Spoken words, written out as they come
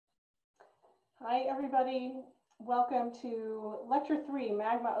Hi, everybody. Welcome to Lecture 3,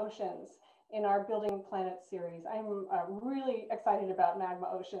 Magma Oceans, in our Building Planets series. I'm really excited about magma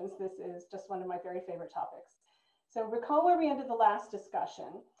oceans. This is just one of my very favorite topics. So recall where we ended the last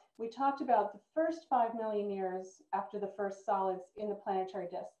discussion. We talked about the first 5 million years after the first solids in the planetary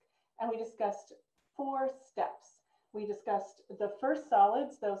disk, and we discussed 4 steps. We discussed the first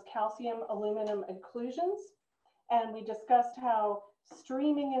solids, those calcium aluminum inclusions, and we discussed how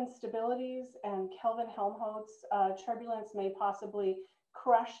streaming instabilities and Kelvin-Helmholtz turbulence may possibly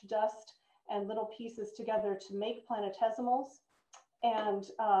crush dust and little pieces together to make planetesimals. And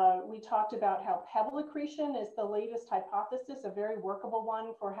we talked about how pebble accretion is the latest hypothesis, a very workable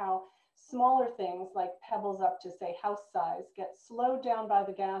one for how smaller things like pebbles up to, say, house size get slowed down by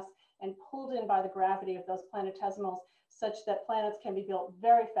the gas and pulled in by the gravity of those planetesimals such that planets can be built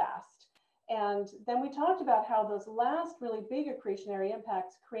very fast. And then we talked about how those last really big accretionary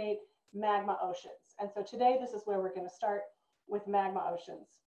impacts create magma oceans. And so today, this is where we're going to start with magma oceans.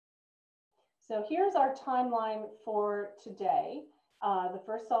 So here's our timeline for today. The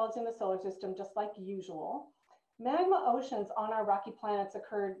first solids in the solar system, just like usual. Magma oceans on our rocky planets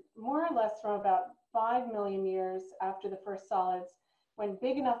occurred more or less from about 5 million years after the first solids, when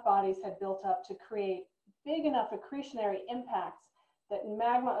big enough bodies had built up to create big enough accretionary impacts that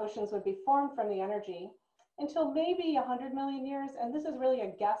magma oceans would be formed from the energy until maybe 100 million years. And this is really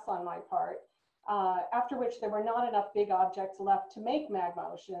a guess on my part, after which there were not enough big objects left to make magma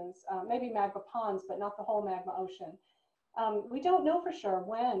oceans, maybe magma ponds, but not the whole magma ocean. We don't know for sure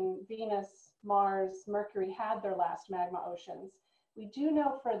when Venus, Mars, Mercury had their last magma oceans. We do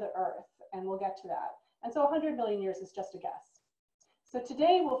know for the Earth, and we'll get to that. And so 100 million years is just a guess. So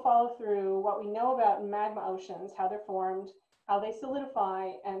today we'll follow through what we know about magma oceans, how they're formed, how they solidify,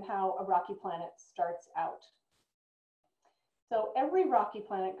 and how a rocky planet starts out. So every rocky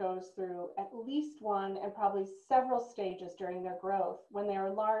planet goes through at least one and probably several stages during their growth when they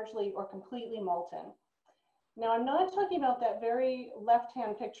are largely or completely molten. Now, I'm not talking about that very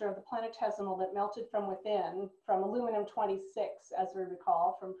left-hand picture of the planetesimal that melted from within, from aluminum-26, as we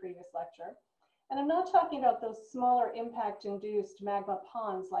recall from previous lecture. And I'm not talking about those smaller impact-induced magma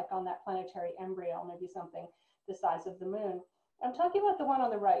ponds like on that planetary embryo, maybe something the size of the moon. I'm talking about the one on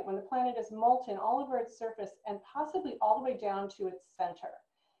the right, when the planet is molten all over its surface and possibly all the way down to its center.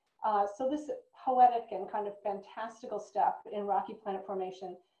 So this poetic and kind of fantastical step in rocky planet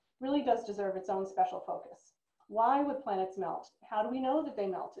formation really does deserve its own special focus. Why would planets melt? How do we know that they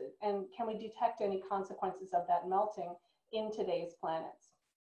melted? And can we detect any consequences of that melting in today's planets?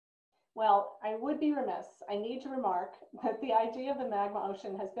 Well, I would be remiss. I need to remark that the idea of the magma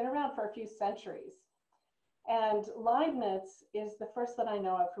ocean has been around for a few centuries. And Leibniz is the first that I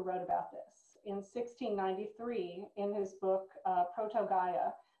know of who wrote about this. In 1693, in his book,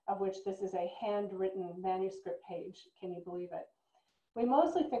 Proto-Gaia, of which this is a handwritten manuscript page, can you believe it? We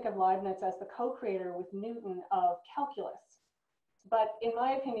mostly think of Leibniz as the co-creator with Newton of calculus. But in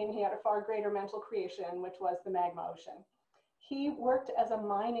my opinion, he had a far greater mental creation, which was the magma ocean. He worked as a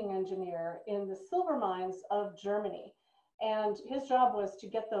mining engineer in the silver mines of Germany. And his job was to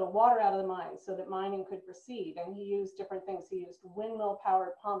get the water out of the mines so that mining could proceed. And he used different things. He used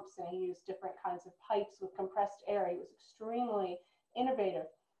windmill-powered pumps, and he used different kinds of pipes with compressed air. He was extremely innovative.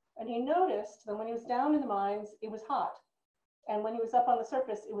 And he noticed that when he was down in the mines, it was hot. And when he was up on the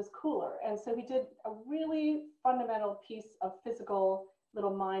surface, it was cooler. And so he did a really fundamental piece of physical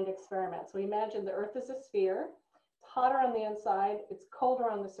little mind experiment. So imagine the Earth is a sphere. It's hotter on the inside. It's colder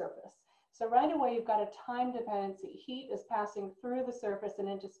on the surface. So right away, you've got a time dependency. Heat is passing through the surface and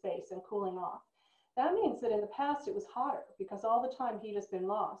into space and cooling off. That means that in the past, it was hotter because all the time heat has been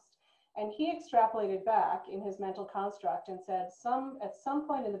lost. And he extrapolated back in his mental construct and said, at some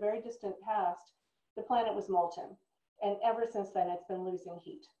point in the very distant past, the planet was molten. And ever since then, it's been losing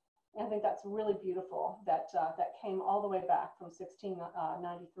heat. And I think that's really beautiful that that came all the way back from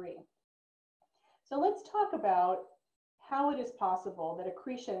 1693. So let's talk about how it is possible that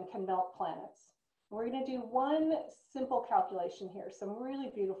accretion can melt planets. We're going to do one simple calculation here, some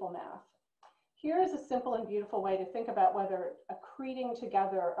really beautiful math. Here is a simple and beautiful way to think about whether accreting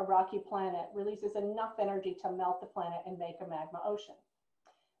together a rocky planet releases enough energy to melt the planet and make a magma ocean.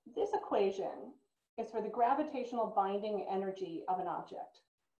 This equation is for the gravitational binding energy of an object.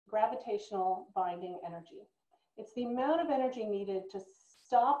 Gravitational binding energy. It's the amount of energy needed to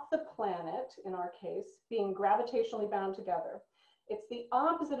stop the planet, in our case, being gravitationally bound together. It's the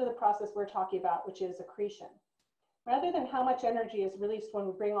opposite of the process we're talking about, which is accretion. Rather than how much energy is released when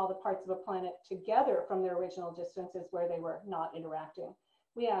we bring all the parts of a planet together from their original distances where they were not interacting,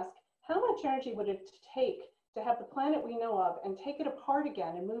 we ask, how much energy would it take to have the planet we know of and take it apart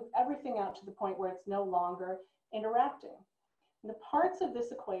again and move everything out to the point where it's no longer interacting. And the parts of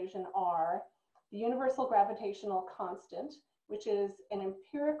this equation are the universal gravitational constant, which is an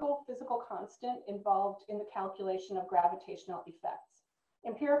empirical physical constant involved in the calculation of gravitational effects.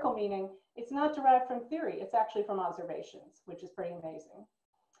 Empirical meaning it's not derived from theory, it's actually from observations, which is pretty amazing.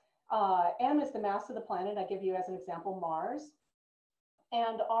 M is the mass of the planet. I give you as an example Mars.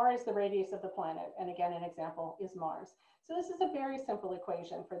 And R is the radius of the planet. And again, an example is Mars. So this is a very simple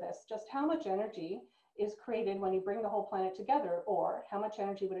equation for this. Just how much energy is created when you bring the whole planet together, or how much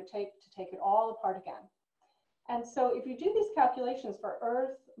energy would it take to take it all apart again? And so if you do these calculations for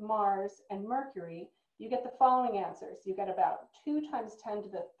Earth, Mars, and Mercury, you get the following answers. You get about 2 times 10 to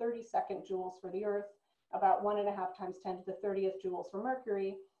the 32nd joules for the Earth, about 1.5 times 10 to the 30th joules for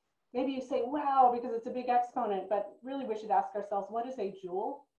Mercury. Maybe you say, wow, because it's a big exponent, but really we should ask ourselves, what is a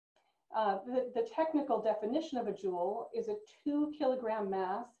joule? The technical definition of a joule is a 2 kilogram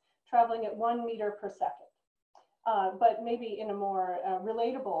mass traveling at 1 meter per second. But maybe in a more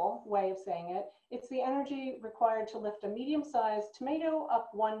relatable way of saying it, it's the energy required to lift a medium-sized tomato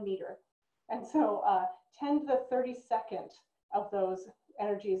up 1 meter. And so 10 to the 32nd of those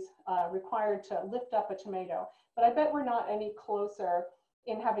energies required to lift up a tomato. But I bet we're not any closer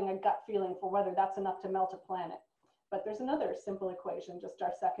in having a gut feeling for whether that's enough to melt a planet. But there's another simple equation, just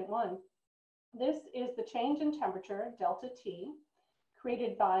our second one. This is the change in temperature, delta T,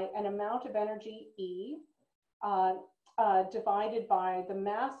 created by an amount of energy, E, divided by the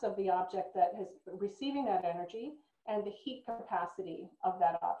mass of the object that is receiving that energy and the heat capacity of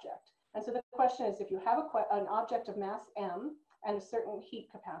that object. And so the question is, if you have an object of mass M and a certain heat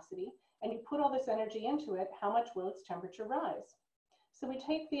capacity, and you put all this energy into it, how much will its temperature rise? So we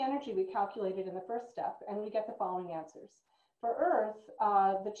take the energy we calculated in the first step, and we get the following answers. For Earth,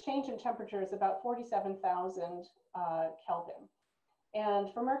 the change in temperature is about 47,000 Kelvin.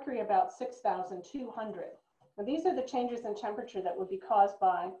 And for Mercury, about 6,200. Now, these are the changes in temperature that would be caused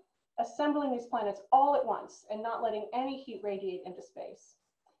by assembling these planets all at once and not letting any heat radiate into space.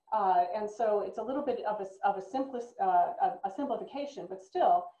 And so it's a little bit of a simplification, but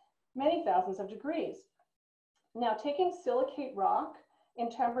still many thousands of degrees. Now, taking silicate rock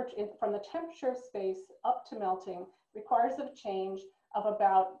from the temperature of space up to melting requires a change of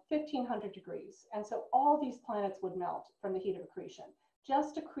about 1,500 degrees. And so all these planets would melt from the heat of accretion.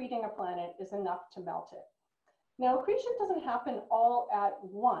 Just accreting a planet is enough to melt it. Now, accretion doesn't happen all at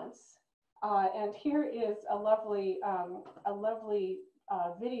once. And here is a lovely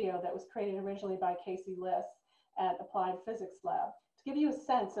video that was created originally by Casey Liss at Applied Physics Lab to give you a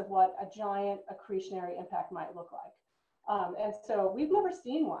sense of what a giant accretionary impact might look like. And so we've never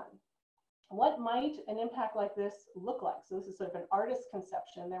seen one. What might an impact like this look like? So this is sort of an artist's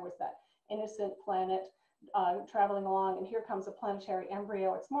conception. There was that innocent planet traveling along, and here comes a planetary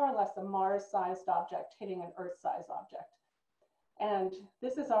embryo. It's more or less a Mars-sized object hitting an Earth-sized object. And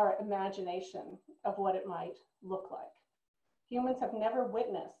this is our imagination of what it might look like. Humans have never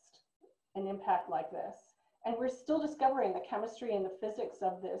witnessed an impact like this, and we're still discovering the chemistry and the physics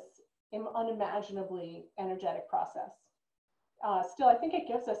of this unimaginably energetic process. Still, I think it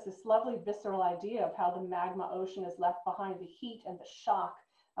gives us this lovely visceral idea of how the magma ocean is left behind, the heat and the shock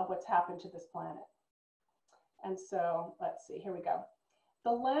of what's happened to this planet. And so let's see, here we go.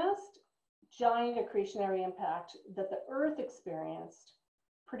 The last giant accretionary impact that the Earth experienced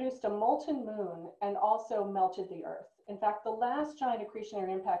produced a molten moon and also melted the Earth. In fact, the last giant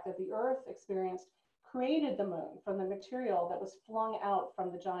accretionary impact that the Earth experienced created the moon from the material that was flung out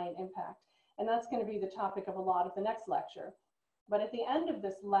from the giant impact. And that's going to be the topic of a lot of the next lecture. But at the end of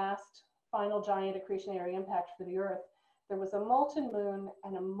this last final giant accretionary impact for the Earth, there was a molten moon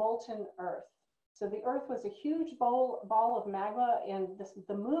and a molten Earth. So the Earth was a huge ball of magma, and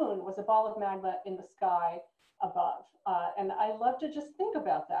the moon was a ball of magma in the sky above. And I love to just think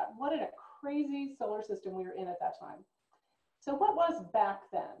about that. What a crazy solar system we were in at that time. So what was back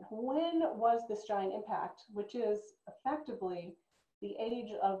then? When was this giant impact, which is effectively the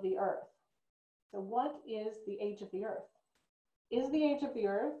age of the Earth? So what is the age of the Earth? Is the age of the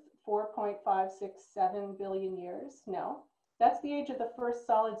Earth 4.567 billion years? No, that's the age of the first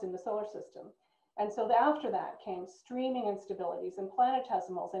solids in the solar system. And so after that came streaming instabilities and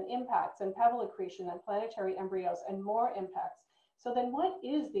planetesimals and impacts and pebble accretion and planetary embryos and more impacts. So then what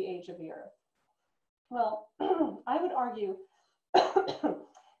is the age of the Earth? Well, I would argue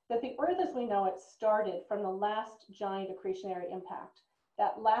that the Earth as we know it started from the last giant accretionary impact,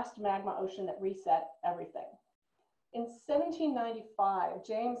 that last magma ocean that reset everything. In 1795,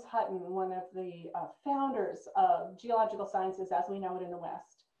 James Hutton, one of the founders of geological sciences as we know it in the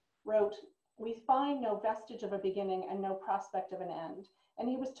West, wrote, we find no vestige of a beginning and no prospect of an end. And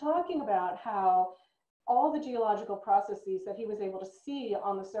he was talking about how all the geological processes that he was able to see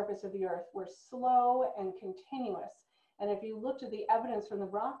on the surface of the Earth were slow and continuous. And if you looked at the evidence from the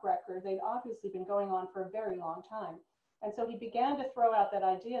rock record, they'd obviously been going on for a very long time. And so he began to throw out that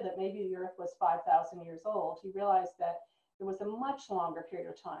idea that maybe the Earth was 5,000 years old. He realized that it was a much longer period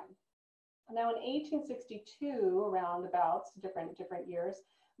of time. Now in 1862, around about different years,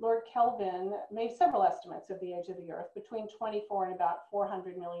 Lord Kelvin made several estimates of the age of the Earth between 24 and about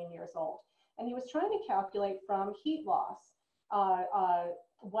 400 million years old. And he was trying to calculate from heat loss how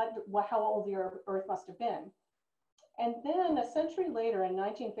old the Earth must have been. And then a century later, in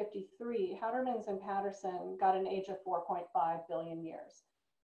 1953, Houtermans and Patterson got an age of 4.5 billion years.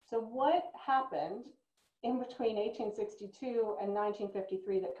 So what happened in between 1862 and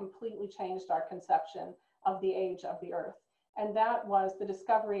 1953 that completely changed our conception of the age of the Earth? And that was the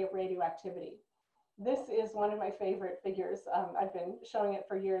discovery of radioactivity. This is one of my favorite figures. I've been showing it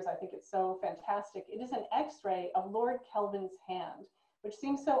for years. I think it's so fantastic. It is an X-ray of Lord Kelvin's hand, which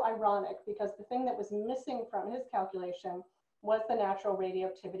seems so ironic because the thing that was missing from his calculation was the natural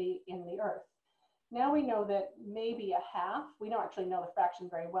radioactivity in the Earth. Now we know that maybe a half, we don't actually know the fraction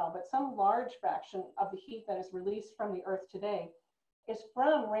very well, but some large fraction of the heat that is released from the Earth today is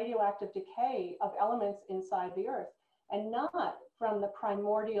from radioactive decay of elements inside the Earth, and not from the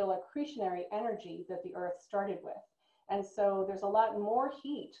primordial accretionary energy that the Earth started with. And so there's a lot more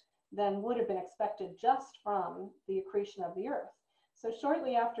heat than would have been expected just from the accretion of the Earth. So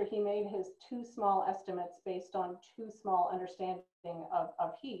shortly after he made his too small estimates based on too small understanding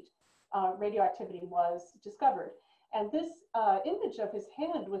of heat, radioactivity was discovered. And this image of his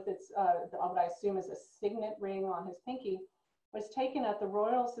hand with its, what I assume is a signet ring on his pinky, was taken at the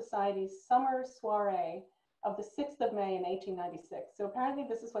Royal Society's summer soiree of the 6th of May in 1896. So apparently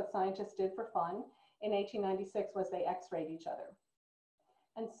this is what scientists did for fun in 1896, was they X-rayed each other.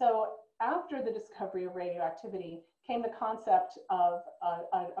 And so after the discovery of radioactivity came the concept of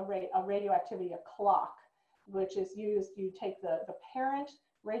a radioactivity clock, which is used, you take the parent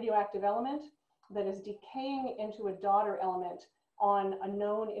radioactive element that is decaying into a daughter element on a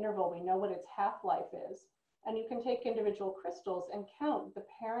known interval. We know what its half-life is. And you can take individual crystals and count the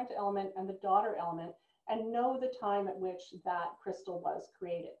parent element and the daughter element and know the time at which that crystal was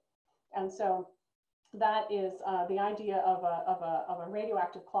created. And so that is the idea of a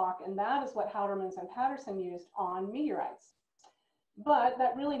radioactive clock, and that is what Houtermans and Patterson used on meteorites. But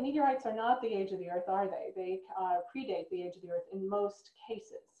that really, meteorites are not the age of the Earth, are they? They predate the age of the Earth in most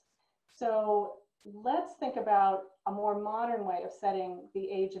cases. So let's think about a more modern way of setting the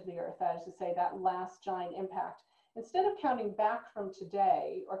age of the Earth, that is to say, that last giant impact. Instead of counting back from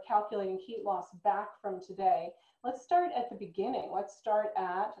today or calculating heat loss back from today, let's start at the beginning. Let's start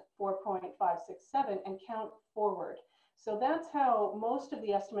at 4.567 and count forward. So that's how most of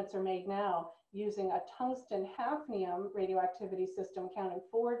the estimates are made now, using a tungsten hafnium radioactivity system counting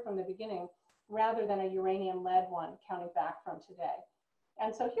forward from the beginning, rather than a uranium lead one counting back from today.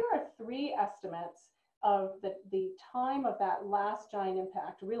 And so here are three estimates of the time of that last giant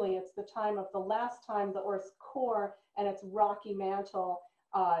impact. Really, it's the time of the last time the Earth's core and its rocky mantle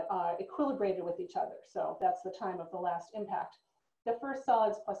equilibrated with each other. So that's the time of the last impact. The first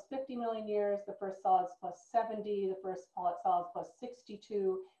solids plus 50 million years, the first solids plus 70, the first solids plus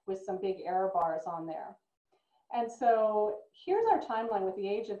 62, with some big error bars on there. And so here's our timeline with the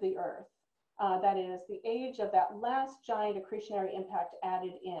age of the Earth. That is the age of that last giant accretionary impact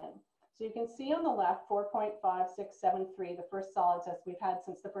added in. So you can see on the left, 4.5673, the first solids as we've had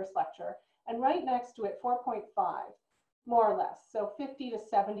since the first lecture, and right next to it, 4.5, more or less. So 50 to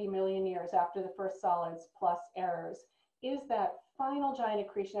 70 million years after the first solids plus errors is that final giant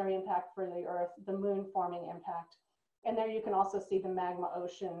accretionary impact for the Earth, the moon forming impact. And there you can also see the magma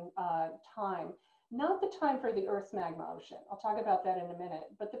ocean time. Not the time for the Earth's magma ocean. I'll talk about that in a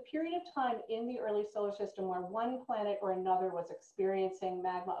minute, but the period of time in the early solar system where one planet or another was experiencing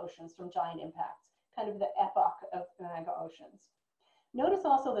magma oceans from giant impacts, kind of the epoch of magma oceans. Notice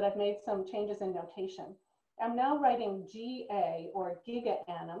also that I've made some changes in notation. I'm now writing GA or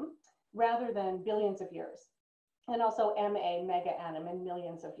giga-annum rather than billions of years, and also MA, mega-annum, in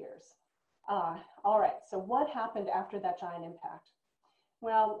millions of years. All right, so what happened after that giant impact?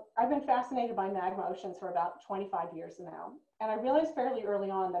 Well, I've been fascinated by magma oceans for about 25 years now. And I realized fairly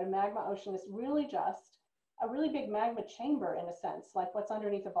early on that a magma ocean is really just a really big magma chamber, in a sense, like what's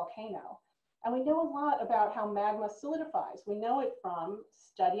underneath a volcano. And we know a lot about how magma solidifies. We know it from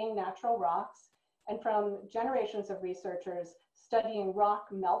studying natural rocks and from generations of researchers studying rock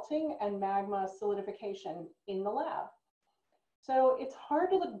melting and magma solidification in the lab. So it's hard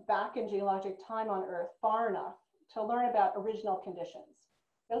to look back in geologic time on Earth far enough to learn about original conditions.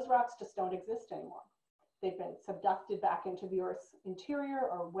 Those rocks just don't exist anymore. They've been subducted back into the Earth's interior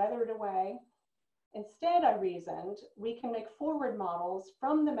or weathered away. Instead, I reasoned, we can make forward models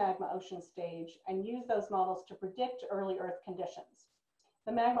from the magma ocean stage and use those models to predict early Earth conditions.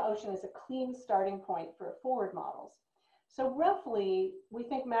 The magma ocean is a clean starting point for forward models. So roughly, we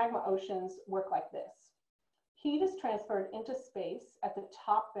think magma oceans work like this. Heat is transferred into space at the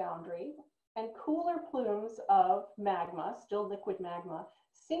top boundary, and cooler plumes of magma, still liquid magma,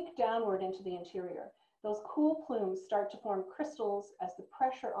 sink downward into the interior. Those cool plumes start to form crystals as the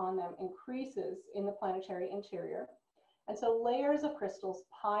pressure on them increases in the planetary interior. And so layers of crystals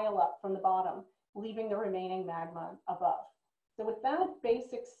pile up from the bottom, leaving the remaining magma above. So with that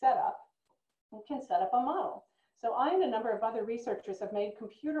basic setup, we can set up a model. So I and a number of other researchers have made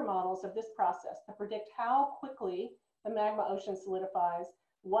computer models of this process to predict how quickly the magma ocean solidifies,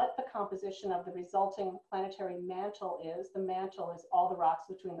 what the composition of the resulting planetary mantle is. The mantle is all the rocks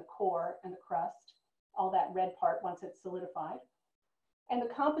between the core and the crust, all that red part once it's solidified, and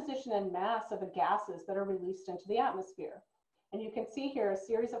the composition and mass of the gases that are released into the atmosphere. And you can see here a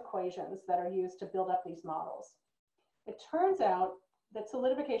series of equations that are used to build up these models. It turns out that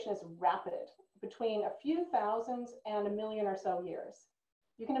solidification is rapid, between a few thousands and 1 million or so years.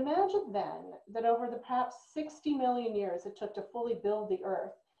 You can imagine then that over the perhaps 60 million years it took to fully build the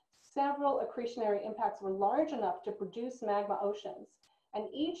Earth, several accretionary impacts were large enough to produce magma oceans, and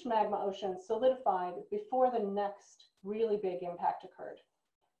each magma ocean solidified before the next really big impact occurred.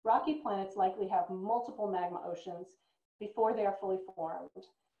 Rocky planets likely have multiple magma oceans before they are fully formed,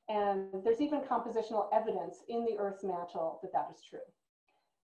 and there's even compositional evidence in the Earth's mantle that that is true.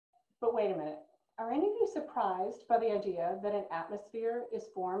 But wait a minute. Are any of you surprised by the idea that an atmosphere is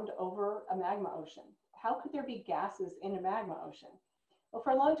formed over a magma ocean? How could there be gases in a magma ocean? Well,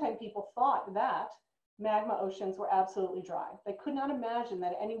 for a long time, people thought that magma oceans were absolutely dry. They could not imagine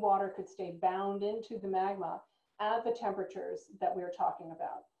that any water could stay bound into the magma at the temperatures that we are talking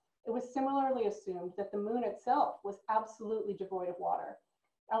about. It was similarly assumed that the moon itself was absolutely devoid of water.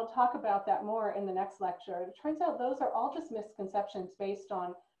 I'll talk about that more in the next lecture. It turns out those are all just misconceptions based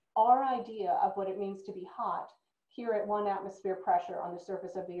on our idea of what it means to be hot here at 1 atmosphere pressure on the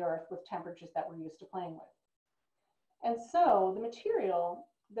surface of the Earth with temperatures that we're used to playing with. And so the material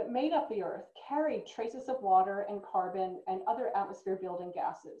that made up the Earth carried traces of water and carbon and other atmosphere building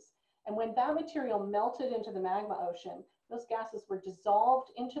gases. And when that material melted into the magma ocean, those gases were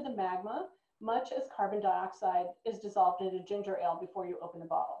dissolved into the magma, much as carbon dioxide is dissolved into ginger ale before you open the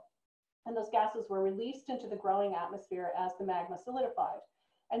bottle. And those gases were released into the growing atmosphere as the magma solidified.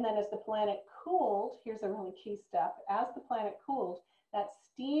 And then as the planet cooled, here's a really key step, as the planet cooled, that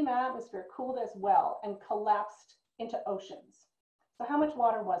steam atmosphere cooled as well and collapsed into oceans. So how much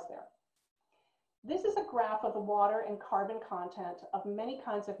water was there? This is a graph of the water and carbon content of many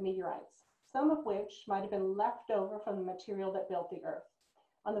kinds of meteorites, some of which might have been left over from the material that built the Earth.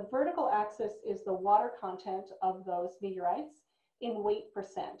 On the vertical axis is the water content of those meteorites in weight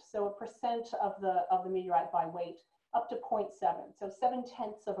percent. So a percent of the meteorite by weight, up to 0.7. So 0.7%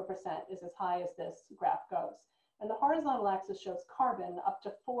 is as high as this graph goes. And the horizontal axis shows carbon up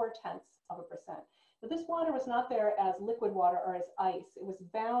to 0.4%. But this water was not there as liquid water or as ice. It was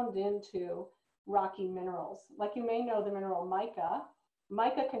bound into rocky minerals. Like you may know the mineral mica.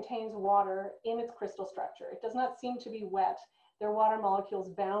 Mica contains water in its crystal structure. It does not seem to be wet. There are water molecules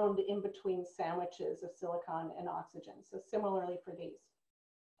bound in between sandwiches of silicon and oxygen. So similarly for these.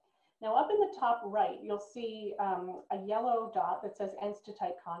 Now up in the top right, you'll see a yellow dot that says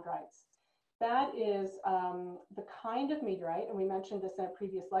enstatite chondrites. That is the kind of meteorite, and we mentioned this in a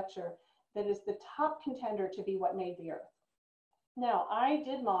previous lecture, that is the top contender to be what made the Earth. Now, I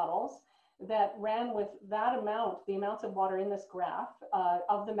did models that ran with that amount, the amounts of water in this graph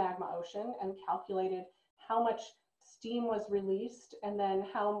of the magma ocean, and calculated how much steam was released, and then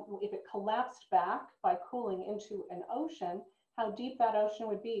how, if it collapsed back by cooling into an ocean, how deep that ocean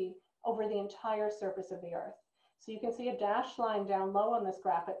would be over the entire surface of the Earth. So you can see a dashed line down low on this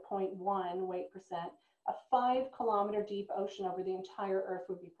graph at 0.1 weight percent, a 5-kilometer deep ocean over the entire Earth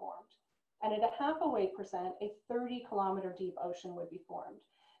would be formed. And at a 0.5 weight percent, a 30-kilometer deep ocean would be formed.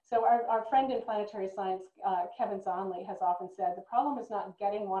 So our friend in planetary science, Kevin Zonley, has often said, the problem is not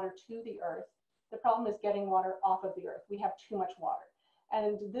getting water to the Earth, the problem is getting water off of the Earth. We have too much water.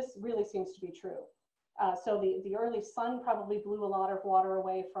 And this really seems to be true. So the early sun probably blew a lot of water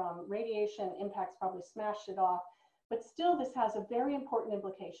away from radiation, impacts probably smashed it off, but still this has a very important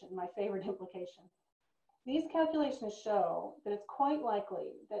implication, my favorite implication. These calculations show that it's quite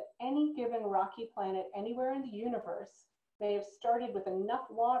likely that any given rocky planet anywhere in the universe may have started with enough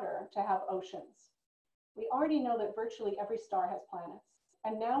water to have oceans. We already know that virtually every star has planets.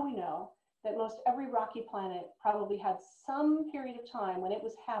 And now we know that most every rocky planet probably had some period of time when it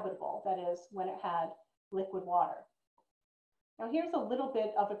was habitable, that is, when it had liquid water. Now here's a little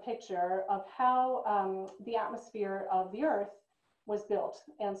bit of a picture of how the atmosphere of the Earth was built.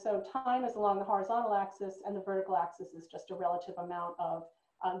 And so time is along the horizontal axis and the vertical axis is just a relative amount of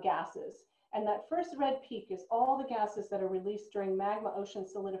gases. And that first red peak is all the gases that are released during magma ocean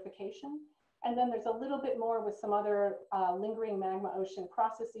solidification. And then there's a little bit more with some other lingering magma ocean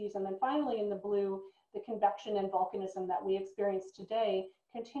processes. And then finally in the blue, the convection and volcanism that we experience today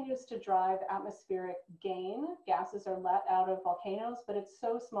continues to drive atmospheric gain. Gases are let out of volcanoes, but it's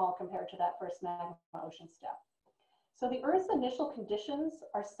so small compared to that first magma ocean step. So the Earth's initial conditions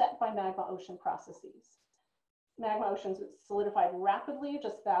are set by magma ocean processes. Magma oceans solidified rapidly,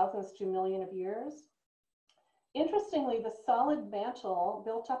 just thousands to millions of years. Interestingly, the solid mantle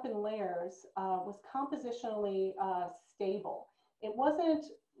built up in layers was compositionally stable. It wasn't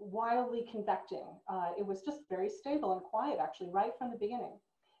wildly convecting. It was just very stable and quiet, actually, right from the beginning.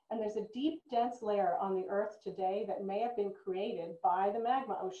 And there's a deep, dense layer on the Earth today that may have been created by the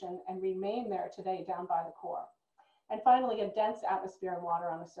magma ocean and remain there today down by the core. And finally, a dense atmosphere and water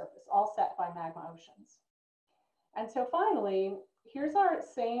on the surface, all set by magma oceans. And so finally, here's our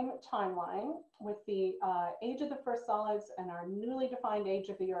same timeline with the age of the first solids and our newly defined age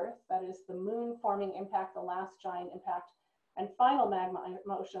of the Earth, that is the moon forming impact, the last giant impact, and final magma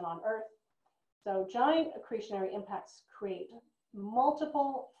ocean on Earth. So giant accretionary impacts create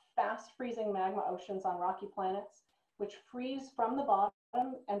multiple fast freezing magma oceans on rocky planets, which freeze from the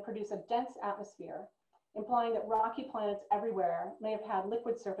bottom and produce a dense atmosphere, implying that rocky planets everywhere may have had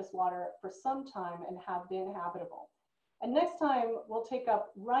liquid surface water for some time and have been habitable. And next time, we'll take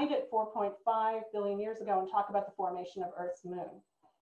up right at 4.5 billion years ago and talk about the formation of Earth's moon.